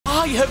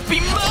I have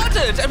been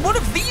murdered, and one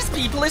of these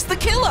people is the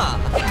killer.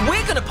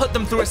 We're gonna put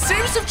them through a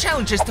series of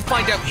challenges to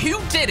find out who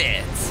did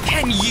it.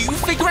 Can you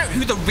figure out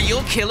who the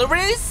real killer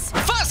is?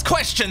 First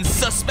question,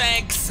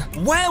 suspects.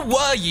 Where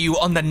were you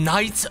on the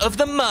night of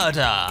the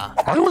murder?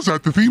 I was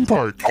at the theme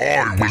park.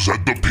 I was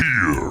at the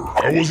pier.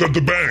 I was at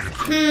the bank.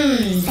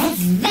 That's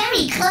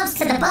very close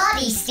to the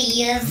body,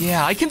 Steve.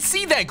 Yeah, I can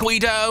see that,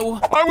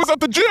 Guido. I was at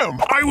the gym.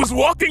 I was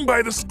walking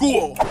by the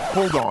school.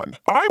 Hold on.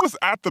 I was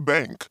at the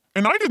bank,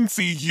 and I didn't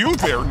see you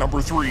there,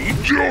 number 3.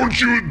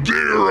 Don't you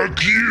dare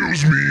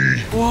accuse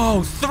me.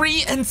 Whoa,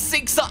 3 and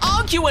 6 are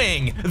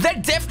arguing.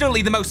 They're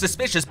definitely the most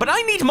suspicious, but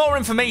I need more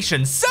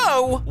information.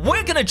 So,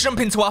 we're gonna jump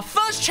into our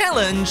first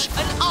challenge,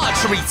 an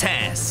archery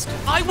test.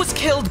 I was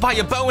killed by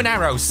a bow and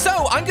arrow,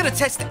 so I'm gonna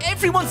test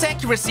everyone's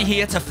accuracy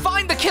here to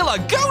find the killer.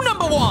 Go,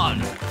 number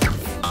 1.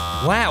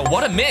 Wow,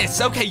 what a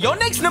miss. Okay, you're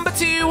next, number 2.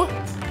 These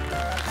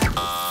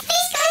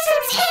guys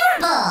are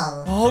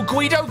terrible. Oh,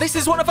 Guido, this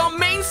is one of our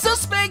main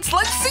suspects.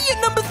 Let's see it,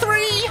 number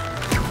 3.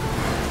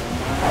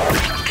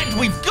 And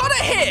we've got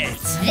a hit.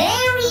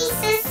 Very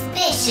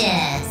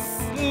suspicious.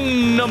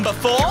 Number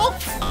 4.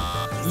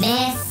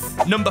 Miss.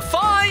 Number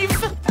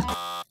 5.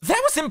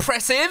 That was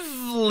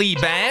impressively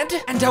bad.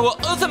 And our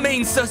other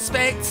main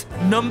suspect,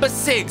 number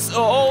 6.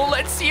 Oh,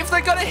 let's see if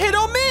they're gonna hit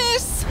or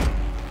miss.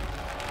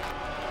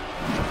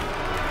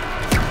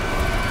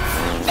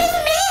 They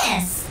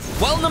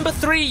missed. Well, number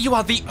 3, you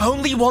are the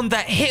only one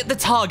that hit the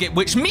target,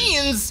 which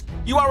means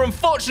you are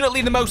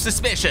unfortunately the most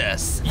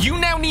suspicious. You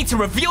now need to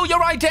reveal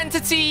your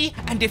identity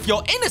and if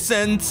you're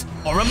innocent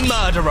or a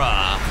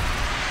murderer.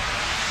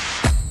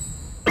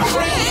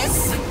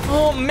 Chris?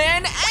 Oh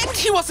man, and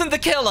he wasn't the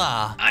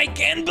killer. I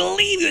can't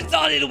believe you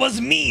thought it was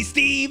me,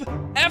 Steve.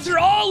 After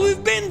all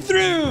we've been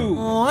through.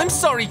 Oh, I'm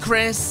sorry,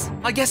 Chris.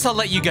 I guess I'll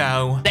let you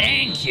go.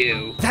 Thank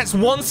you. That's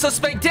one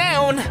suspect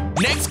down.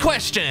 Next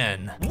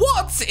question.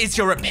 What is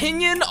your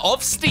opinion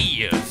of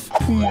Steve?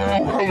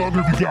 Wow, how long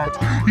have you got?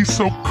 He's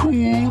so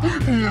cool,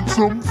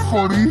 handsome,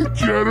 funny,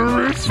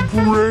 generous,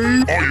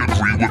 brave. I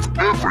agree with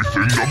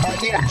everything number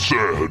 1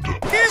 said.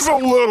 He's a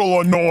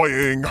little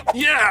annoying.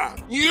 Yeah,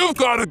 you've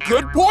got a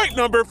good point,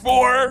 number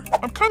 4.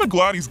 I'm kind of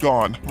glad he's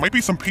gone. Might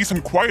be some peace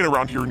and quiet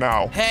around here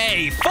now.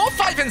 Hey, 4,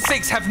 5, and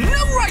 6 have no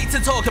right to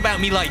talk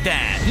about me like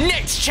that.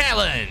 Next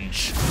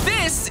challenge.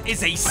 This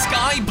is a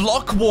sky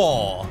block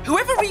war.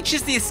 Whoever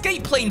reaches the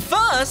escape plane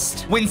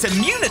first wins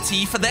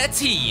immunity for their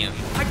team.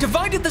 I've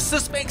divided the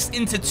suspects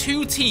into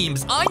 2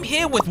 teams. I'm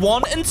here with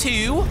 1 and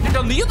 2, and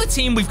on the other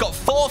team we've got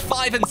 4,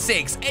 5, and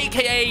 6,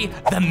 aka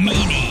the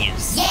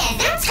meanies. Yeah,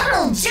 they're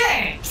total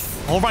jerks.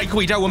 All right,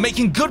 Guido, we're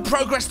making good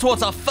progress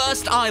towards our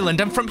first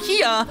island, and from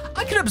here,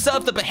 I can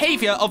observe the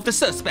behavior of the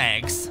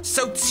suspects.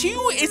 So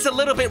 2 is a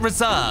little bit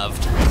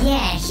reserved.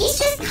 Yeah, he's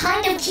just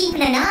kind of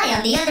keeping an eye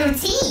on the other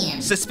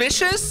team.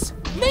 Suspicious?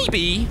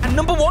 Maybe. And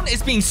number 1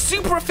 is being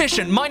super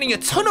efficient, mining a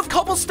ton of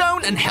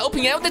cobblestone and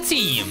helping out the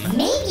team.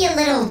 Maybe a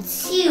little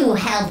too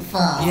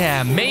helpful.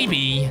 Yeah,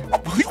 maybe.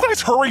 Will you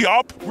guys hurry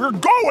up? We're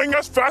going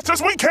as fast as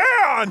we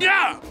can!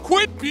 Yeah,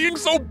 quit being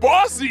so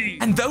bossy!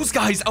 And those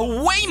guys are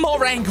way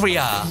more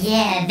angrier.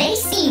 Yeah, they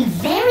seem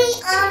very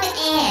on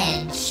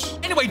edge.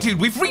 Anyway, dude,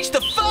 we've reached the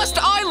first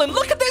island.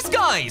 Look at this,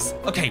 guys.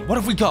 Okay, what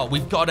have we got?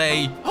 We've got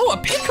a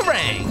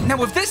picarang. Now,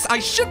 with this, I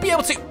should be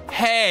able to...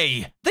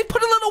 Hey, they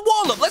put a little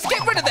wall up. Let's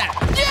get rid of that.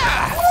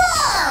 Yeah!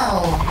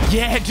 Whoa!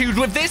 Yeah, dude,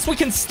 with this, we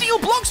can steal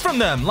blocks from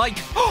them.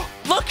 Like, oh,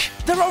 look,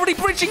 they're already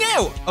bridging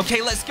out.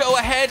 Okay, let's go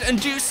ahead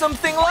and do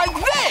something like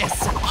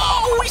this.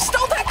 Oh, we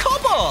stole that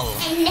cobble.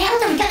 And now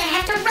they're gonna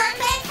have to run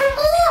back for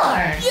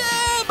more.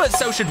 Yeah, but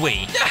so should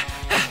we.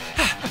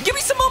 Give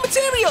me some more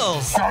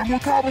materials. Got more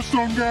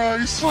cobblestone,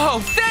 guys. Whoa,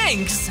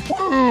 thanks.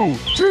 Whoa,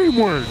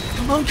 teamwork.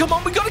 Come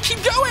on, we gotta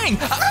keep going.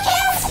 Look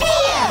out,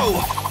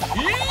 Steve!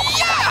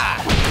 Yeah!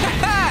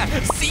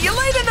 See you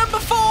later, number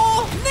 4.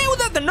 Now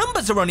that the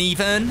numbers are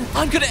uneven,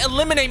 I'm gonna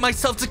eliminate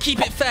myself to keep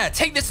it fair.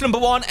 Take this, number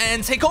 1,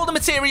 and take all the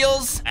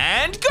materials.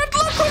 And good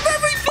luck with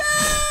everything!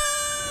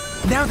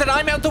 Now that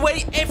I'm out the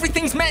way,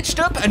 everything's matched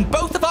up, and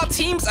both of our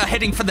teams are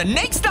heading for the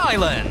next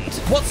island.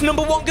 What's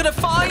number 1 gonna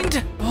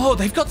find? Oh,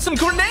 they've got some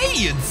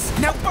grenades.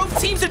 Now both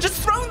teams are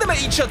just throwing them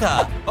at each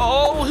other.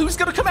 Oh, who's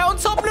gonna come out on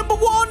top? Number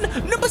 1?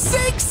 Number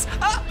 6?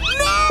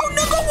 No,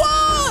 number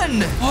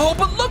 1! Oh,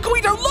 but look,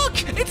 Guido, look!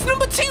 It's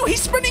number 2.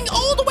 He's sprinting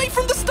all the way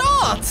from the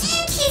start.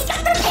 And he's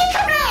got the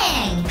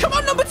picarang. Come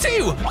on, number 2.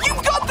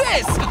 You've got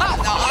this.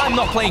 I'm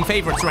not playing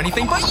favorites or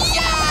anything, but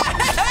yeah!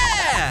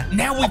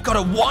 Now we've got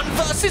a 1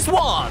 versus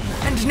 1.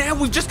 And now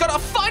we've just got our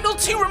final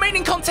 2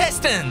 remaining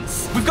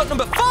contestants. We've got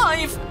number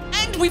 5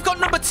 and we've got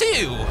number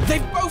 2.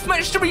 They've both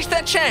managed to reach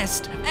their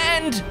chest.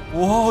 And,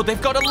 whoa, they've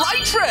got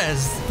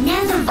elytras.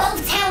 Now they're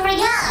both towering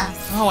up.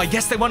 Oh, I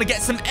guess they want to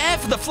get some air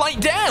for the flight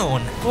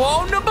down.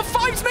 Oh, number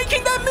 5's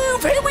making their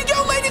move. Here we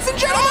go, ladies and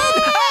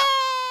gentlemen.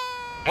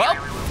 Well,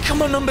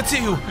 come on, number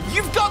 2.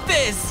 You've got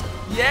this.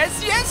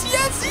 Yes, yes,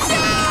 yes,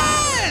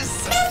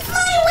 yes! Now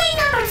fly away,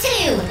 number 2.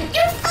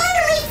 You're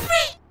finally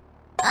free.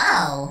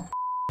 Oh.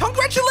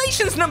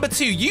 Congratulations, number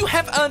 2. You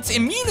have earned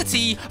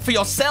immunity for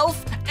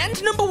yourself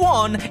and number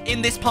 1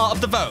 in this part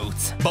of the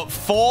vote. But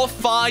 4,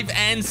 5,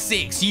 and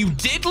 6, you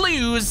did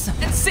lose.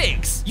 And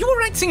 6, you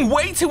were acting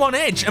way too on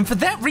edge, and for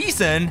that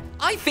reason,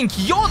 I think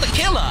you're the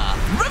killer.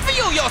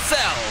 Reveal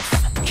yourself!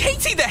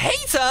 Katie the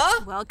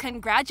hater? Well,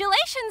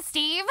 congratulations,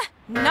 Steve.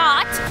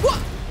 Not. What?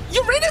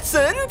 You're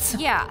innocent?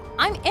 Yeah,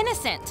 I'm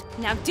innocent.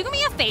 Now do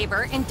me a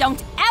favor and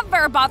don't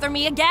ever bother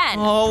me again.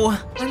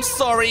 Oh, I'm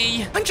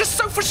sorry. I'm just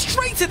so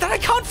frustrated that I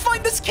can't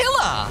find this killer.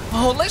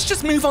 Oh, let's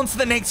just move on to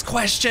the next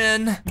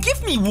question.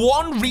 Give me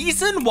one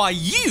reason why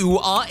you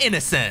are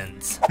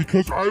innocent.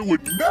 Because I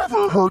would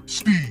never hurt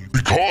Steve.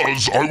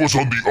 Because I was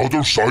on the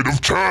other side of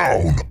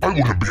town. I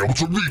wouldn't be able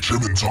to reach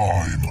him in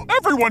time.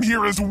 Everyone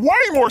here is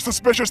way more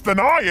suspicious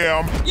than I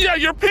am. Yeah,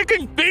 you're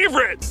picking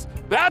favorites.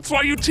 That's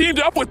why you teamed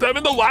up with them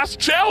in the last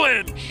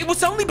challenge. It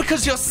was only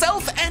because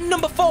yourself and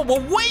number 4 were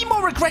way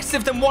more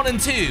aggressive than 1 and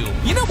 2.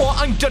 You know what?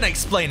 I'm done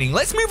explaining.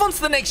 Let's move on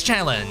to the next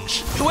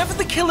challenge. Whoever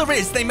the killer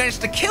is, they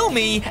managed to kill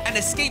me and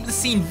escape the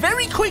scene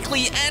very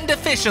quickly and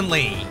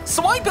efficiently.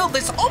 So I built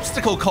this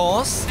obstacle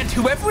course, and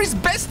whoever is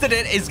best at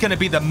it is going to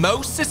be the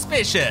most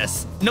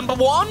suspicious. Number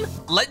 1,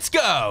 let's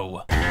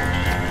go.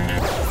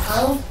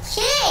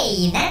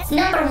 Okay, that's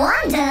number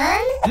 1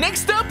 done.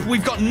 Next up,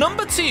 we've got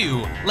number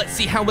 2. Let's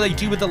see how they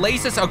do with the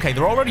lasers. Okay,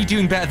 they're already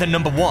doing better than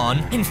number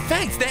 1. In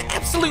fact, they're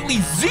absolutely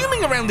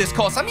zooming around this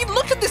course. I mean,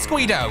 look at this,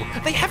 Guido.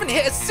 They haven't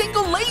hit a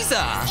single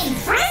laser.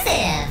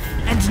 Impressive.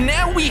 And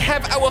now we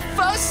have our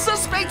first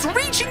suspect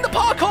reaching the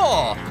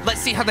parkour.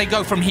 Let's see how they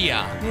go from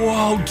here.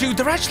 Whoa, dude,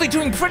 they're actually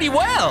doing pretty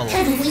well.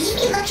 Could we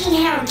be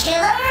looking at our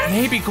killer?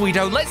 Maybe,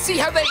 Guido. Let's see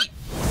how they...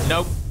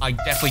 Nope, I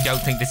definitely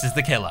don't think this is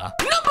the killer.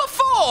 Number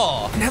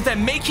 4! Now they're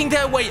making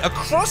their way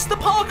across the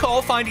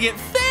parkour, finding it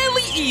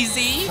fairly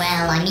easy.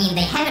 Well, I mean,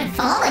 they haven't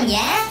fallen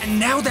yet. And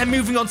now they're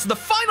moving on to the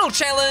final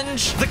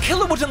challenge. The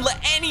killer wouldn't let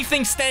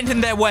anything stand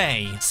in their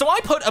way. So I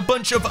put a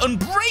bunch of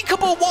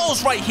unbreakable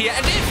walls right here,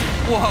 and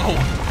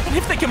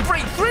if they can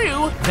break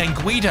through, then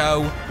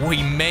Guido,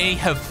 we may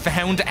have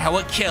found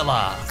our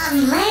killer.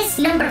 Unless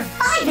number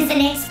 5 is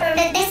an expert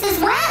at this as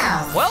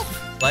well. Well,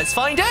 let's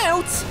find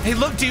out. Hey,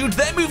 look, dude,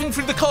 they're moving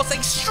through the course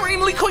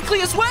extremely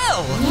quickly as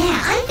well.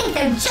 Yeah, I think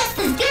they're just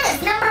as good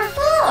as number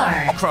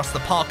 4. Across the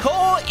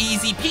parkour,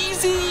 easy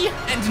peasy.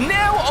 And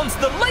now onto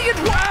the layered...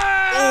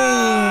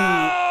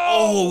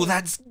 Oh,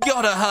 that's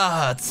gotta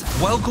hurt.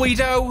 Well,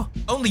 Guido,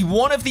 only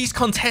one of these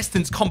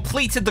contestants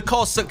completed the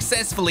course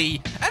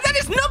successfully, and that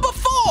is number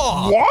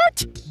 4!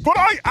 What? But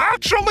I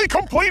actually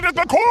completed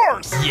the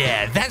course!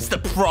 Yeah, that's the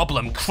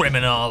problem,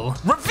 criminal.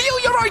 Reveal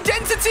your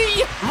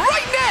identity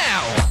right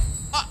now!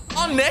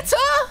 Netta?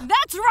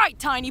 That's right,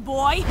 tiny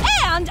boy.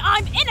 And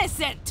I'm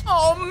innocent.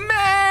 Oh,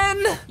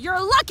 man. You're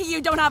lucky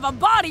you don't have a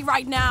body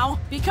right now,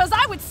 because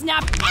I would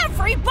snap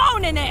every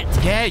bone in it.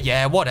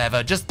 Yeah,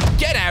 whatever. Just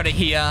get out of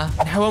here.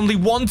 Now only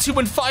 1, 2,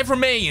 and 5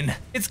 remain.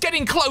 It's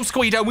getting close,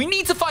 Guido. We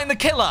need to find the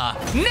killer.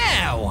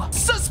 Now,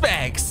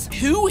 suspects.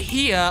 Who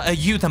here are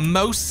you the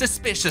most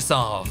suspicious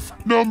of?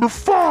 Number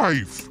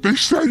 5. They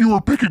said you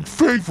were picking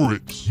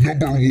favorites.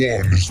 Number 1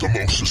 is the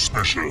most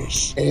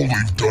suspicious. All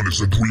they've done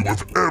is agree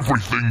with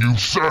everything you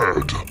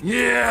said.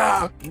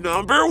 Yeah,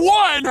 number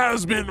 1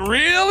 has been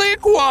really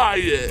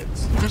quiet.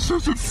 This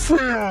isn't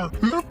fair.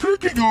 They're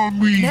picking on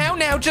me.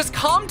 Now, just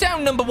calm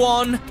down, number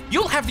 1.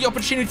 You'll have the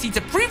opportunity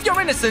to prove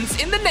your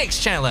innocence in the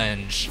next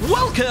challenge.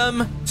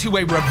 Welcome to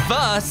a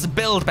reverse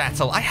build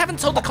battle. I haven't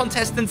told the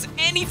contestants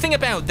anything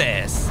about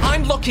this.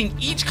 I'm locking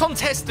each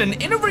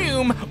contestant in a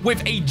room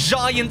with a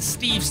giant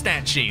Steve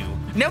statue.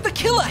 Now, the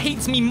killer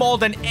hates me more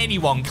than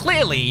anyone,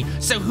 clearly,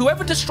 so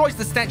whoever destroys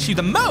the statue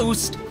the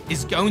most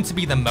is going to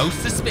be the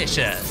most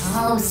suspicious.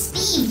 Oh,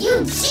 Steve, you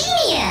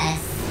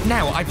genius!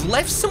 Now, I've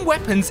left some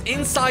weapons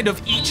inside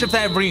of each of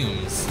their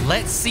rooms.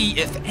 Let's see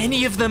if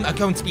any of them are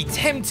going to be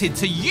tempted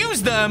to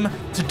use them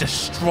to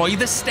destroy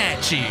the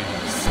statues.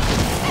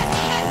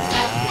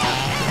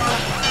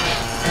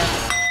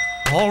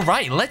 All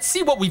right, let's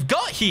see what we've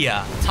got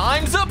here.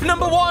 Time's up,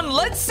 number 1.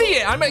 Let's see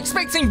it. I'm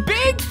expecting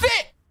big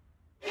fit.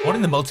 What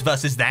in the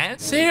multiverse is that?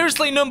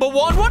 Seriously, number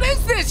 1, what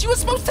is this? You were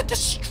supposed to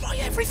destroy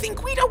everything,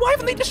 Guido. Why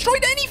haven't they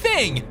destroyed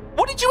anything?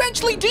 What did you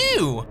actually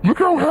do? Look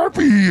how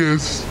happy he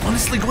is.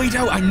 Honestly,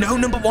 Guido, I know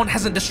number 1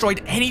 hasn't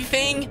destroyed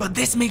anything, but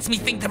this makes me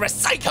think they're a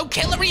psycho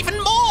killer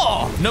even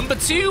more. Number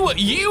 2,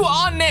 you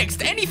are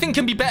next. Anything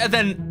can be better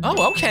than...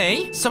 Oh,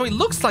 okay. So it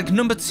looks like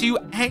number 2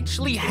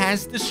 actually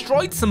has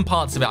destroyed some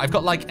parts of it. I've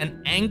got like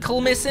an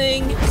ankle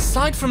missing.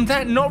 Aside from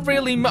that, not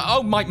really...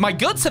 Oh, my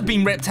guts have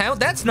been ripped out.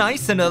 That's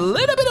nice. And a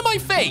little bit of my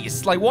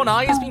face. Like one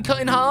eye has been cut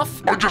in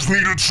half. I just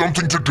needed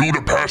something to do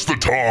to pass the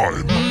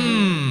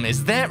time.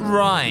 Is that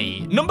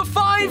right? Number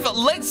 5,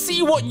 let's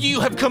see what you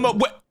have come up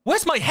with.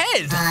 Where's my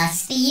head?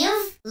 Steve,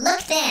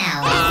 look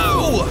down.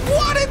 Oh!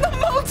 What in the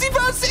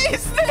multiverse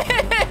is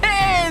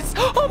this?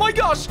 Oh my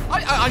gosh!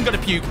 I'm gonna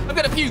puke. I'm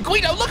gonna puke.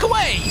 Guido, look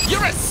away!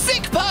 You're a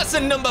sick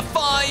person, number 5.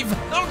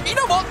 Oh, you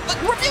know what?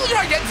 Reveal your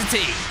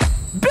identity.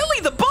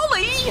 Billy the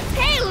bully?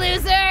 Hey,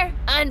 loser!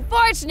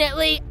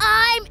 Unfortunately,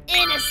 I'm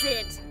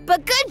innocent.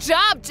 But good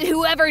job to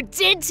whoever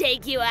did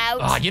take you out.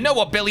 Ah, you know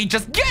what, Billy?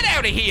 Just get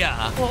out of here!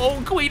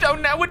 Oh, Guido,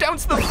 now we're down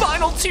to the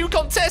final 2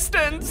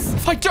 contestants.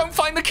 If I don't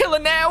find the killer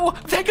now,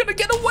 they're gonna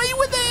get away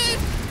with it!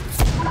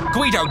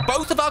 Guido,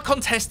 both of our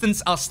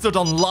contestants are stood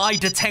on lie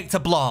detector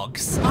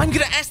blocks. I'm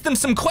gonna ask them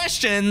some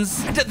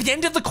questions, and at the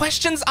end of the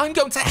questions, I'm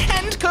going to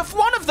handcuff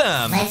one of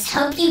them. Let's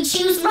hope you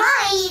choose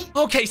right.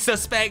 Okay,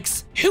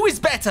 suspects, who is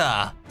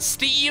better,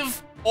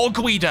 Steve or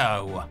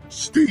Guido?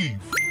 Steve.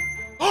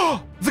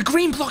 Oh, the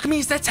green block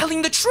means they're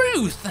telling the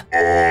truth.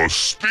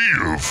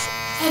 Steve.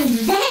 And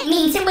that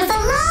means it was a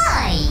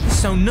lie.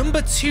 So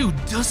number 2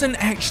 doesn't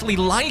actually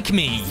like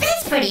me.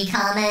 That's pretty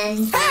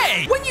common.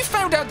 Hey, when you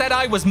found out that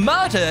I was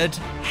murdered,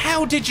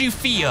 how did you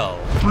feel?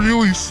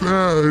 Really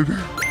sad.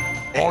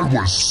 I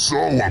was so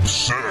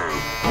upset.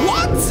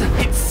 What?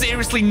 It's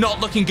seriously not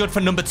looking good for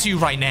number 2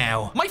 right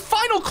now. My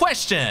final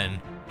question.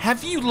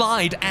 Have you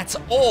lied at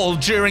all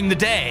during the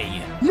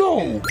day?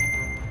 No.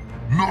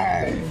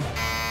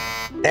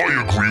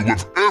 I agree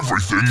with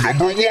everything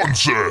number 1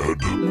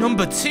 said.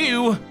 Number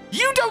 2,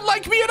 you don't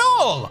like me at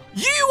all.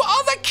 You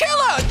are the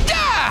killer.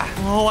 Gah!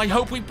 Oh, I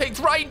hope we picked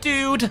right,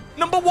 dude.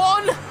 Number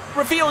 1,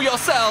 reveal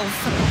yourself.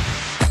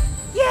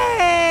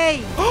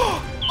 Yay!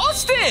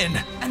 Austin!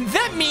 And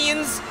that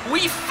means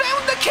we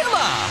found the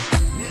killer.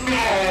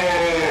 No.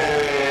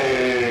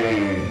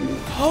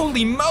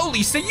 Holy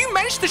moly, so you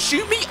managed to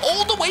shoot me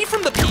all the way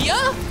from the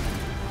pier?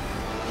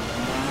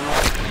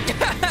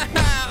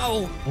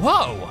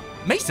 Whoa!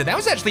 Mesa, that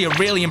was actually a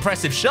really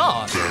impressive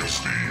shot. Thanks,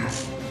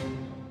 Steve.